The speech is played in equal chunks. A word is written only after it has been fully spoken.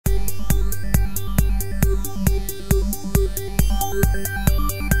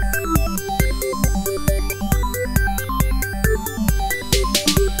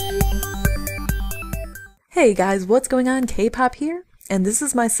Hey guys, what's going on? Kpopp here, and this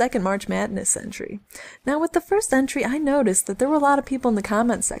is my second March Madness entry. Now with the first entry, I noticed that there were a lot of people in the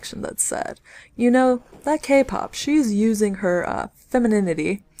comment section that said, you know, that Kpopp, she's using her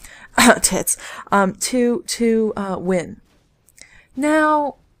femininity, tits, to win.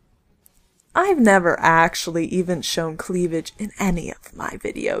 Now, I've never actually even shown cleavage in any of my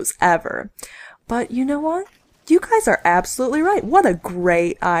videos ever, but you know what? You guys are absolutely right. What a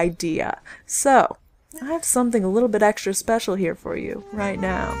great idea. So, I have something a little bit extra special here for you right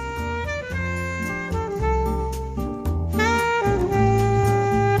now.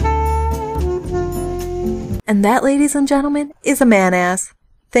 And that, ladies and gentlemen, is a man-ass.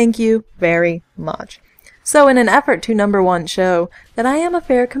 Thank you very much. So in an effort to number one, show that I am a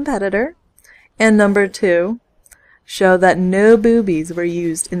fair competitor, and number two, show that no boobies were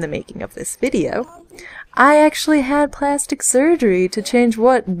used in the making of this video, I actually had plastic surgery to change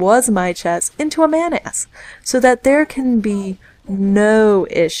what was my chest into a man-ass, so that there can be no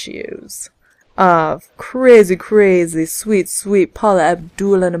issues of crazy, sweet Paula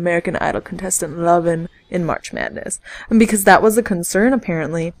Abdul and American Idol contestant loving in March Madness. And because that was a concern,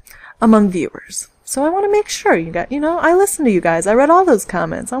 apparently, among viewers. So I want to make sure you got, I listen to you guys. I read all those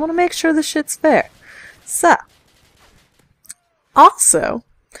comments. I want to make sure the shit's fair. So, also,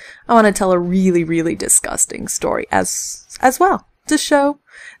 I want to tell a really disgusting story as well, to show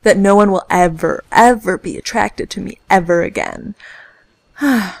that no one will ever be attracted to me ever again.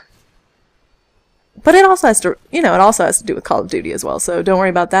 But it also has to, it also has to do with Call of Duty as well, so don't worry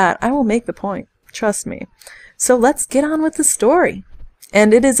about that. I will make the point. Trust me. So let's get on with the story.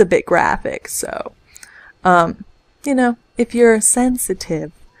 And it is a bit graphic, so, if you're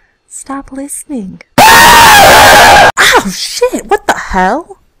sensitive, stop listening. Oh shit, what the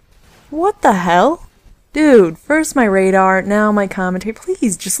hell? What the hell? Dude, first my radar, now my commentary.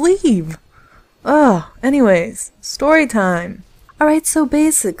 Please, just leave. Ugh, anyways, story time. Alright, so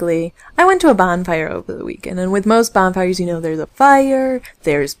basically, I went to a bonfire over the weekend, and with most bonfires, there's a fire,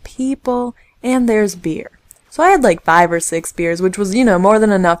 there's people, and there's beer. So I had like 5 or 6 beers, which was, more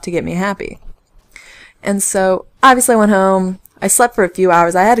than enough to get me happy. And so, obviously I went home, I slept for a few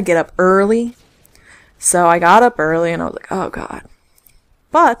hours, I had to get up early. So I got up early, and I was like, oh god.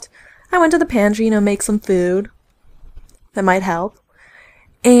 But I went to the pantry, make some food that might help.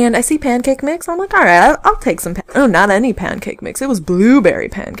 And I see pancake mix. I'm like, alright, I'll take some oh, not any pancake mix. It was blueberry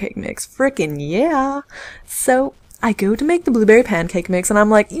pancake mix. Frickin' yeah. So I go to make the blueberry pancake mix, and I'm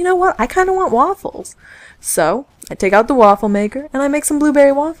like, you know what? I kind of want waffles. So I take out the waffle maker, and I make some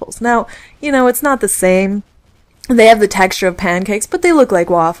blueberry waffles. Now, it's not the same. They have the texture of pancakes, but they look like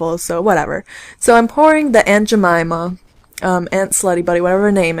waffles, so whatever. So I'm pouring the Aunt Jemima, Aunt Slutty Buddy, whatever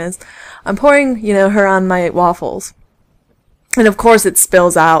her name is. I'm pouring, her on my waffles. And of course it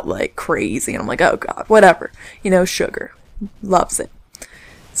spills out like crazy, and I'm like, oh god, whatever. Sugar. Loves it.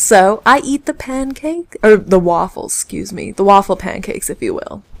 So I eat the pancake, or the waffles, excuse me. The waffle pancakes, if you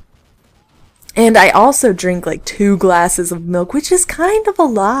will. And I also drink like 2 glasses of milk, which is kind of a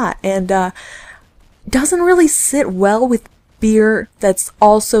lot, and, doesn't really sit well with beer that's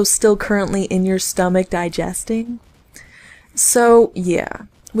also still currently in your stomach digesting. So, yeah.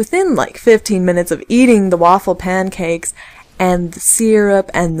 Within like 15 minutes of eating the waffle pancakes and the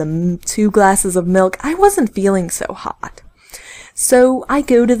syrup and the 2 glasses of milk, I wasn't feeling so hot. So I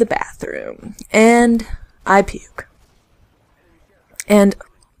go to the bathroom and I puke. And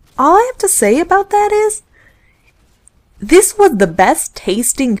all I have to say about that is, this was the best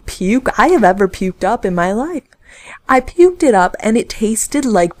tasting puke I have ever puked up in my life. I puked it up and it tasted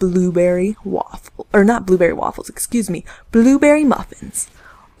like blueberry waffle, or not blueberry waffles, excuse me, blueberry muffins.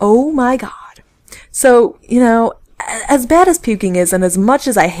 Oh my god. So, as bad as puking is, and as much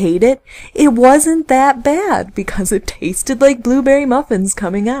as I hate it, it wasn't that bad because it tasted like blueberry muffins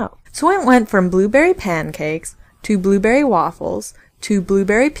coming out. So it went from blueberry pancakes to blueberry waffles to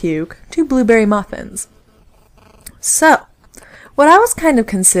blueberry puke to blueberry muffins. So, what I was kind of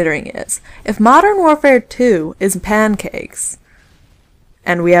considering is, if Modern Warfare 2 is pancakes,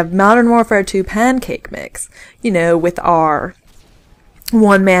 and we have Modern Warfare 2 pancake mix, with our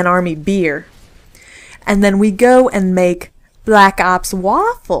one-man army beer, and then we go and make Black Ops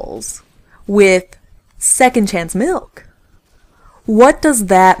waffles with Second Chance milk, what does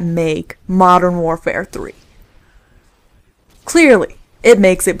that make Modern Warfare 3? Clearly, it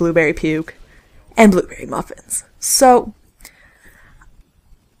makes it blueberry puke and blueberry muffins. So,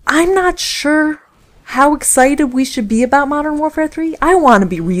 I'm not sure how excited we should be about Modern Warfare 3. I want to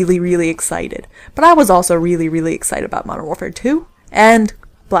be really excited. But I was also really excited about Modern Warfare 2 and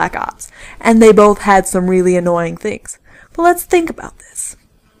Black Ops. And they both had some really annoying things. But let's think about this.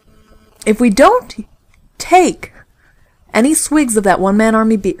 If we don't take any swigs of that one-man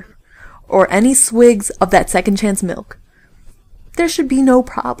army beer, or any swigs of that second chance milk, there should be no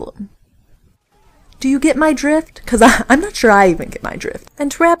problem. Do you get my drift? Because I'm not sure I even get my drift.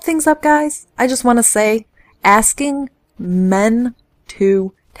 And to wrap things up, guys, I just want to say, asking men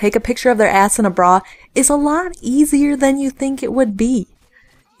to take a picture of their ass in a bra is a lot easier than you think it would be.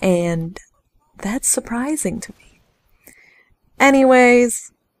 And that's surprising to me.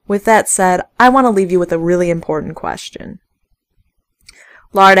 Anyways, with that said, I want to leave you with a really important question.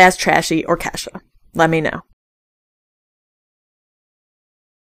 Lard ass Trashy or Kesha? Let me know.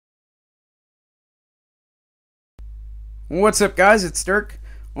 What's up, guys? It's Dirk.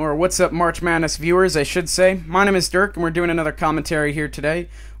 Or what's up, March Madness viewers, I should say. My name is Dirk, and we're doing another commentary here today.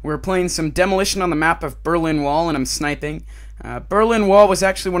 We're playing some Demolition on the map of Berlin Wall, and I'm sniping. Berlin Wall was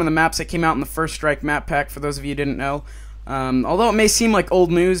actually one of the maps that came out in the First Strike map pack, for those of you who didn't know. Although it may seem like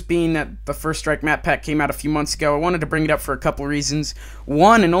old news, being that the First Strike map pack came out a few months ago, I wanted to bring it up for a couple reasons.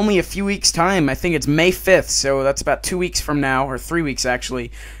 One, in only a few weeks' time, I think it's May 5th, so that's about 2 weeks from now, or 3 weeks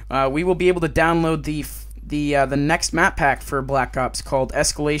actually, we will be able to download the next map pack for Black Ops called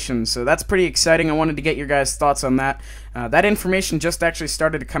Escalation, so that's pretty exciting. I wanted to get your guys' thoughts on that. That information just actually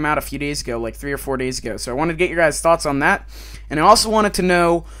started to come out a few days ago, like 3 or 4 days ago, so I wanted to get your guys' thoughts on that. And I also wanted to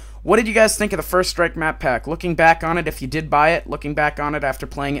know, what did you guys think of the First Strike map pack? Looking back on it, if you did buy it, looking back on it after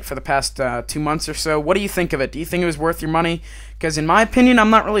playing it for the past 2 months or so, what do you think of it? Do you think it was worth your money? Because in my opinion,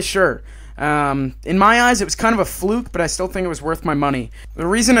 I'm not really sure. In my eyes, it was kind of a fluke, but I still think it was worth my money. The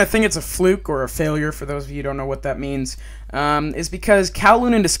reason I think it's a fluke, or a failure, for those of you who don't know what that means, is because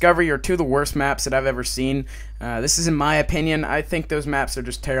Kowloon and Discovery are two of the worst maps that I've ever seen. This is in my opinion. I think those maps are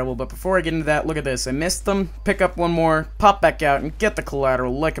just terrible, but before I get into that, look at this. I missed them, pick up one more, pop back out, and get the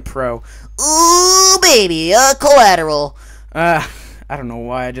collateral like a pro. Ooh, baby, collateral. I don't know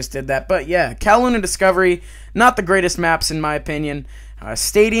why I just did that, but yeah, Kowloon and Discovery, not the greatest maps in my opinion.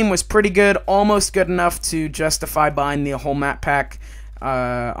 Stadium was pretty good, almost good enough to justify buying the whole map pack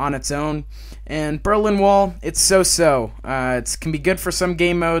on its own. And Berlin Wall, it's so-so. It can be good for some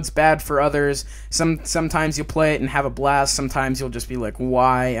game modes, bad for others. Sometimes you'll play it and have a blast, sometimes you'll just be like,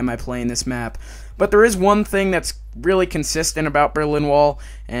 why am I playing this map? But there is one thing that's really consistent about Berlin Wall,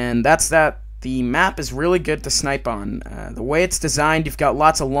 and that's that the map is really good to snipe on. The way it's designed, you've got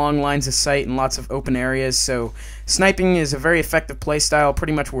lots of long lines of sight and lots of open areas, so sniping is a very effective playstyle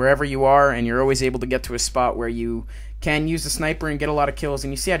pretty much wherever you are, and you're always able to get to a spot where you can use the sniper and get a lot of kills.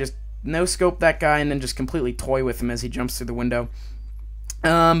 And you see I just no-scope that guy and then just completely toy with him as he jumps through the window.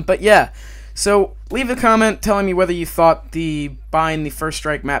 But yeah, so leave a comment telling me whether you thought buying the First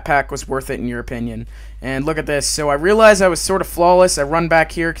Strike map pack was worth it in your opinion. And look at this. So I realized I was sort of flawless. I run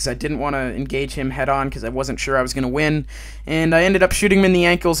back here because I didn't want to engage him head on because I wasn't sure I was going to win. And I ended up shooting him in the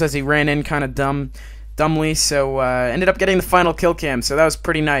ankles as he ran in kind of dumbly. So I ended up getting the final kill cam. So that was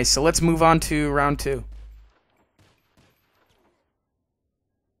pretty nice. So let's move on to round 2.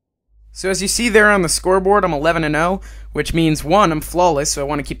 So as you see there on the scoreboard, I'm 11-0, which means 1, I'm flawless, so I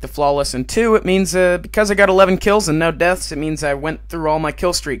want to keep the flawless, and 2, it means because I got 11 kills and no deaths, it means I went through all my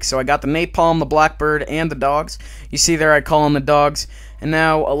kill streaks. So I got the Napalm, the Blackbird, and the dogs. You see there I call them the dogs. And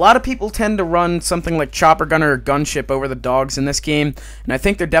now, a lot of people tend to run something like Chopper Gunner or Gunship over the dogs in this game, and I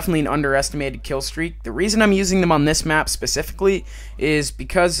think they're definitely an underestimated kill streak. The reason I'm using them on this map specifically is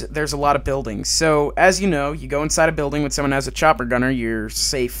because there's a lot of buildings. So, as you know, you go inside a building when someone has a Chopper Gunner, you're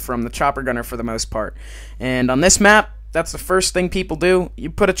safe from the Chopper Gunner for the most part. And on this map, that's the first thing people do.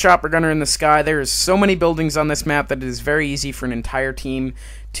 You put a Chopper Gunner in the sky. There's so many buildings on this map that it is very easy for an entire team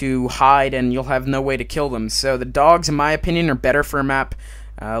to hide, and you'll have no way to kill them. So the dogs, in my opinion, are better for a map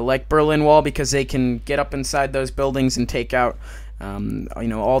like Berlin Wall because they can get up inside those buildings and take out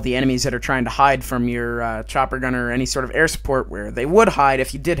all the enemies that are trying to hide from your Chopper Gunner or any sort of air support where they would hide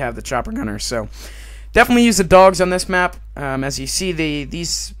if you did have the Chopper Gunner. So definitely use the dogs on this map. As you see,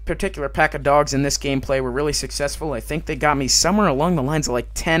 these particular pack of dogs in this gameplay were really successful. I think they got me somewhere along the lines of like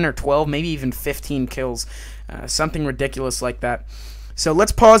 10 or 12, maybe even 15 kills. Something ridiculous like that. So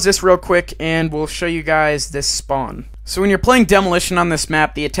let's pause this real quick and we'll show you guys this spawn. So when you're playing Demolition on this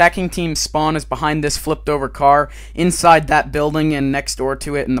map, the attacking team's spawn is behind this flipped over car, inside that building and next door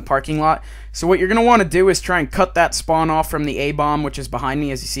to it in the parking lot. So what you're going to want to do is try and cut that spawn off from the A-bomb, which is behind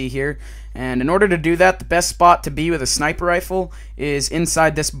me as you see here. And in order to do that, the best spot to be with a sniper rifle is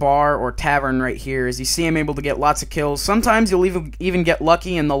inside this bar or tavern right here. As you see, I'm able to get lots of kills. Sometimes you'll even get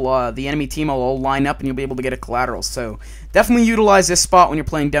lucky and the enemy team will all line up and you'll be able to get a collateral. So definitely utilize this spot when you're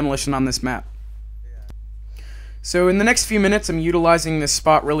playing Demolition on this map. So in the next few minutes, I'm utilizing this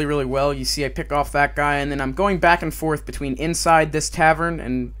spot really, really well. You see I pick off that guy, and then I'm going back and forth between inside this tavern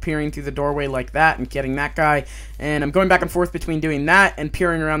and peering through the doorway like that and getting that guy. And I'm going back and forth between doing that and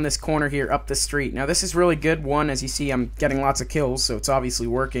peering around this corner here up the street. Now this is really good. One, as you see, I'm getting lots of kills, so it's obviously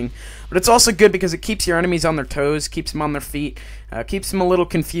working. But it's also good because it keeps your enemies on their toes, keeps them on their feet, keeps them a little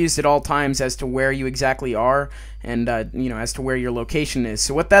confused at all times as to where you exactly are, and you know, as to where your location is.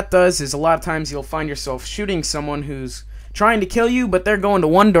 So what that does is a lot of times you'll find yourself shooting someone who's trying to kill you, but they're going to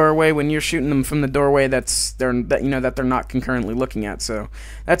one doorway when you're shooting them from the doorway that they're not concurrently looking at. So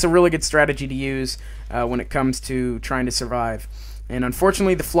that's a really good strategy to use when it comes to trying to survive. And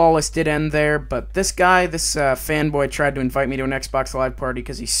unfortunately, the flawless did end there, but this guy, this fanboy, tried to invite me to an Xbox Live party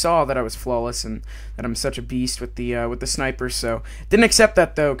because he saw that I was flawless and that I'm such a beast with the sniper. So didn't accept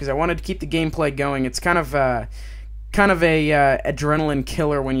that though, because I wanted to keep the gameplay going. It's kind of a adrenaline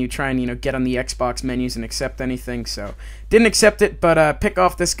killer when you try and get on the Xbox menus and accept anything. So didn't accept it, but pick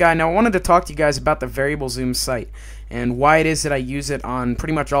off this guy. Now I wanted to talk to you guys about the variable zoom sight and why it is that I use it on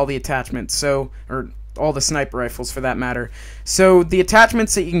pretty much all the attachments. Or all the sniper rifles for that matter. So the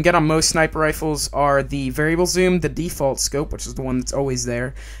attachments that you can get on most sniper rifles are the variable zoom, the default scope, which is the one that's always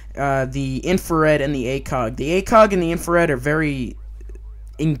there, the infrared, and the ACOG. The ACOG and the infrared are very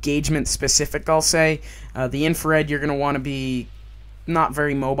engagement specific, I'll say. The infrared, you're going to want to be not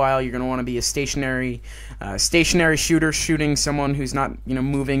very mobile. You're going to want to be a stationary shooter shooting someone who's not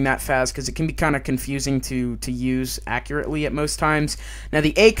moving that fast, because it can be kind of confusing to use accurately at most times. Now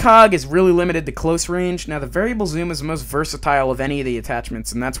the ACOG is really limited to close range. Now the variable zoom is the most versatile of any of the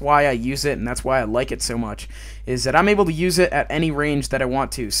attachments, and that's why I use it, and that's why I like it so much, is that I'm able to use it at any range that I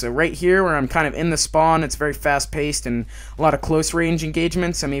want to. So right here where I'm kind of in the spawn, it's very fast paced and a lot of close range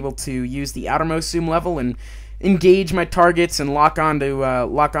engagements. I'm able to use the outermost zoom level and engage my targets and lock onto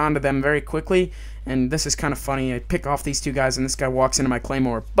them very quickly. And this is kind of funny. I pick off these two guys and this guy walks into my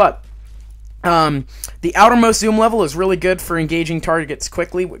claymore. But the outermost zoom level is really good for engaging targets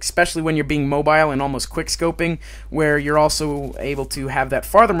quickly, especially when you're being mobile and almost quick scoping, where you're also able to have that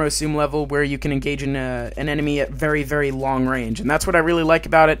farthermost zoom level where you can engage an enemy at very, very long range. And that's what I really like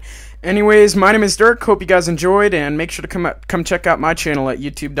about it. Anyways, my name is Dirk. Hope you guys enjoyed, and make sure to come check out my channel at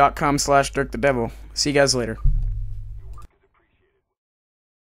youtube.com/DirkTheDevil. See you guys later.